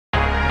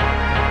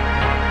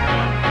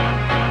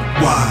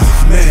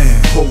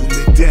Wiseman, holding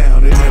it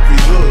down in every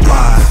hood.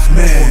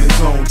 Wiseman, on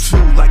his own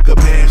too, like a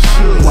man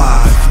should.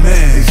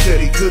 Wiseman, they said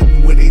he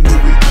couldn't when he knew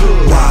he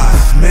could.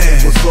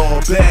 Wiseman, was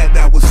all bad,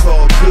 now it's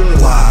all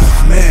good.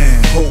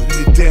 Wiseman,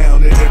 holding it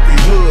down in every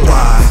hood.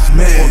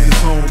 Wiseman, on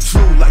his own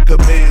too, like a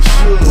man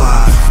should.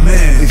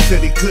 Wiseman, they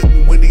said he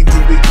couldn't when he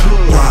knew he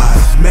could.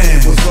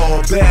 Wiseman, was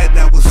all bad,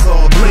 now it's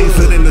all good.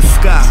 Blazing in the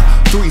sky,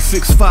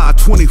 365,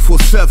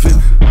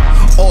 24/7.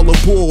 All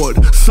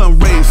aboard, sun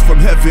rays from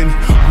heaven.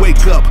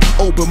 Wake up,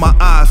 open my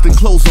eyes, then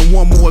close them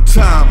one more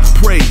time.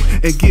 Pray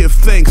and give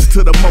thanks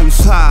to the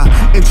Most High.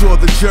 Enjoy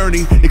the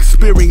journey,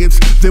 experience,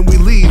 then we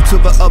leave to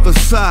the other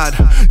side.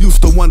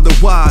 Used to wonder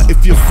why,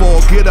 if you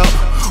fall, get up.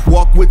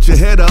 Walk with your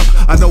head up,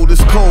 I know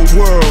this cold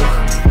world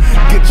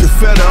get you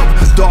fed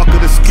up. Darker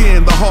the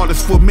skin, the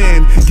hardest for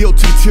men.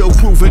 Guilty till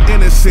proven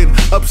innocent.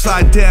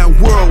 Upside down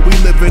world we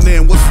living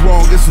in. What's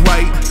wrong is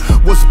right,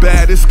 what's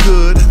bad is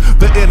good.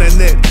 The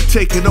internet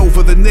taking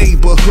over the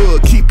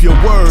neighborhood. Keep your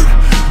word,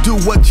 do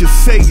what you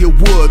say you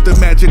would. The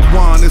magic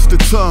wand is the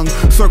tongue,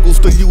 circles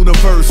the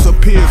universe,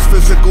 appears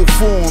physical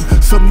form.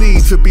 Some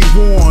need to be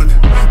warned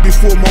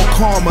before more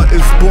karma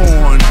is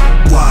born.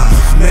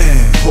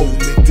 Wiseman,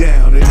 holding it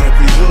down in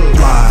every hood.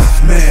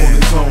 Wiseman,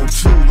 on his own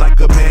too, like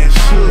a man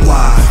should.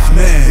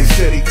 Wiseman, they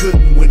said he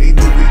couldn't when he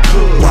knew he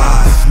could.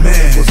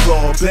 Wiseman, was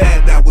all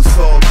bad, now it's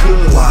all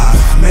good.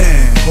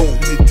 Wiseman,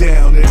 holding it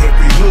down in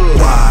every hood.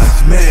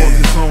 Wiseman, on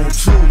his own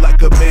too,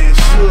 like a man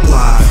should.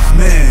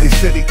 Wiseman, they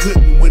said he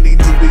couldn't when he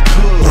knew he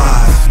could.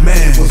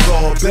 Wiseman, was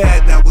all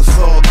bad, now it's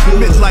all good.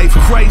 Midlife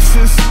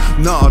crisis?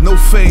 Nah, no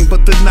fame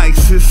but the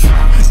nicest.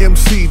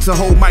 MC to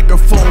hold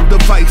microphone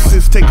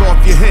devices. Take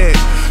off your head,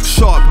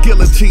 sharp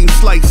guillotine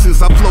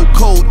slices. I flow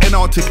cold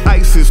Antarctic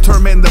ices,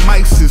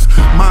 termindomyces.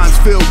 Minds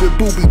filled with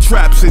booby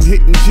traps and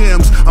hidden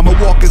gems. I'm a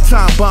walking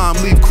time bomb,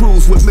 leave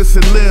crews with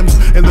missing limbs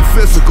in the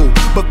physical,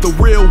 but the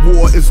real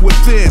war is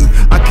within.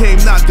 I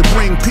came not to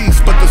bring peace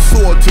but the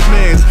sword to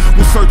men.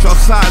 We search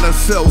outside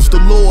ourselves, the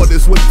Lord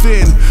is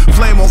within.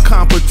 Flame on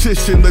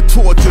competition, the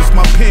torch is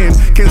my pen.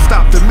 Can't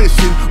stop the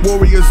mission,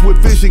 warriors with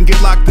vision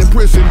get locked in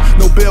prison.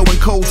 No bail in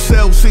cold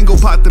cells, single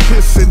pot to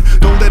pissin'.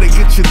 Don't let it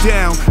get you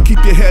down,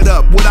 keep your head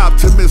up with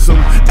optimism.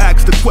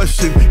 Ask the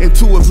question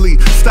intuitively,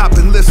 stop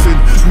and listen.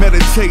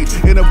 Meditate,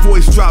 in a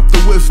voice drop the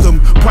wisdom.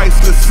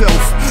 Priceless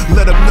self,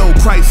 let them know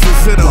Christ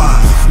is in them.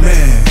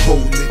 Wiseman,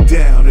 holding it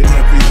down in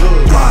every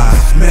hood.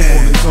 Wiseman,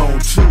 on his own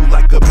too,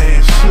 like a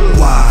man should.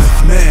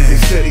 Wiseman, they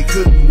said he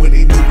couldn't when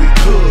he knew he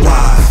could.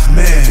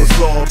 Wiseman,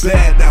 was all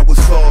bad, now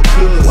it's all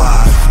good.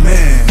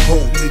 Wiseman,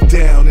 holding it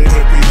down in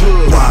every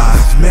hood.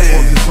 Wiseman,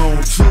 on his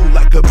own too,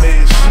 like a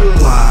man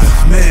should.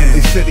 Wiseman,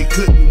 they said he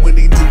couldn't when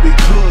he knew he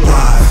could.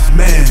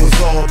 Wiseman,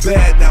 was all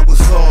bad, now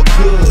it's all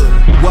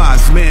good.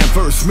 Wiseman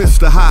verse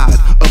Mr. Hyde,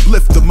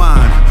 uplift the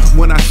mind.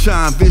 When I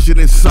shine, vision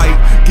in sight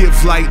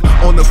gives light.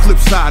 On the flip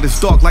side, it's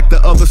dark like the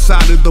other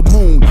side of the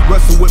moon.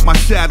 Wrestle with my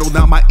shadow,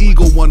 now my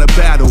ego wanna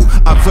battle.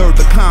 Observe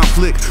the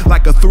conflict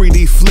like a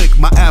 3D flick.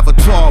 My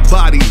avatar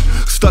body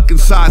stuck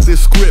inside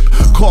this script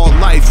called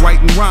life.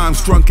 Writing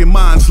rhymes, drunken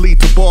minds lead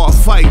to bar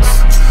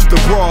fights.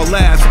 The brawl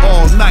lasts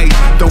all night,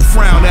 don't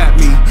frown at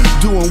me.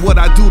 Doing what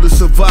I do to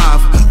survive.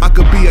 I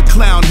could be a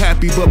clown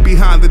happy, but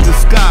behind the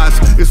disguise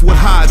is what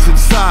hides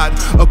inside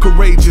a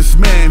courageous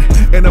man.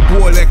 And a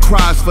boy that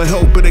cries for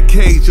help in a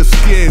cage of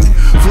skin.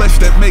 Flesh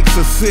that makes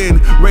us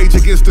sin, rage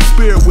against the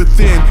spirit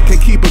within. Can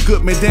keep a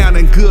good man down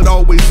and good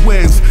always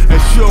wins.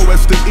 As sure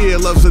as the ear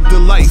loves a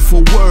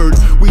delightful word,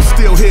 we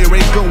still here,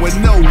 ain't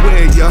going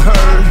nowhere, you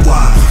heard?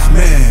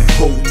 Wiseman,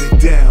 holding it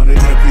down in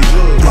every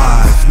hood.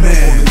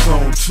 Wiseman, on his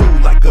own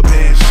too, like a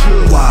man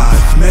should.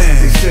 Wiseman,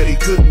 they said he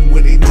couldn't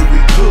when he knew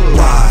he could.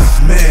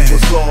 Wiseman,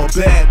 was all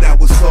bad, now